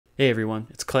Hey everyone,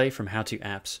 it's Clay from How To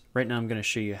Apps. Right now I'm going to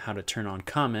show you how to turn on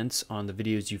comments on the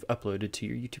videos you've uploaded to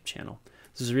your YouTube channel.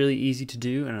 This is really easy to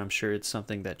do, and I'm sure it's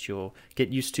something that you'll get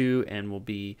used to and will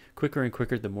be quicker and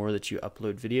quicker the more that you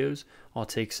upload videos. All it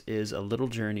takes is a little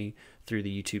journey through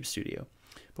the YouTube studio.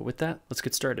 But with that, let's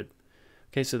get started.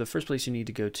 Okay, so the first place you need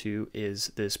to go to is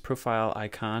this profile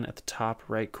icon at the top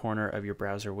right corner of your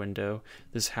browser window.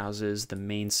 This houses the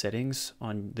main settings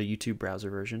on the YouTube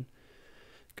browser version.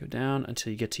 Go down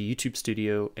until you get to YouTube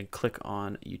Studio and click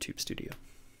on YouTube Studio.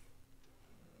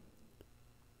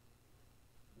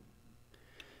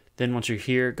 Then once you're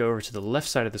here, go over to the left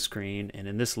side of the screen, and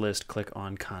in this list, click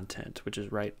on Content, which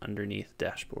is right underneath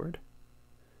Dashboard.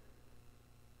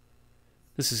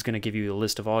 This is going to give you a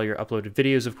list of all your uploaded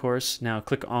videos, of course. Now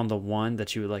click on the one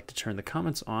that you would like to turn the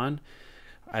comments on,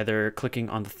 either clicking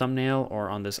on the thumbnail or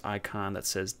on this icon that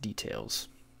says Details.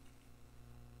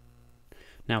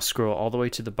 Now scroll all the way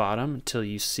to the bottom until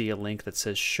you see a link that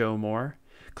says Show More.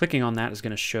 Clicking on that is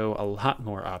going to show a lot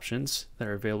more options that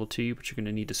are available to you, but you're going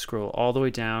to need to scroll all the way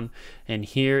down, and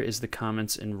here is the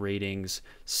comments and ratings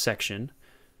section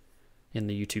in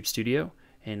the YouTube Studio,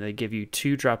 and they give you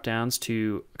two drop downs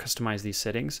to customize these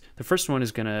settings. The first one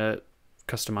is going to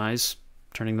customize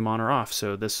turning them on or off,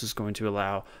 so this is going to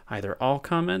allow either all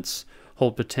comments,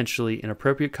 hold potentially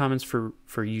inappropriate comments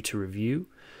for you to review,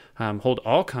 hold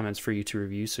all comments for you to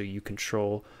review, so you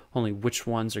control only which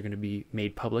ones are going to be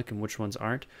made public and which ones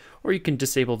aren't, or you can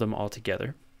disable them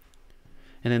altogether.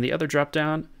 And then the other drop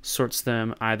down sorts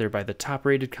them either by the top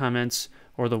rated comments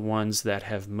or the ones that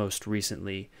have most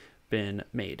recently been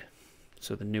made,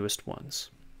 so the newest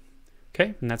ones.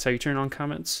 Okay, and that's how you turn on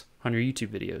comments on your YouTube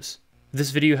videos. If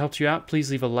this video helped you out, please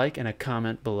leave a like and a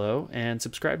comment below, and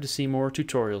subscribe to see more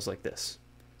tutorials like this.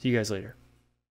 See you guys later.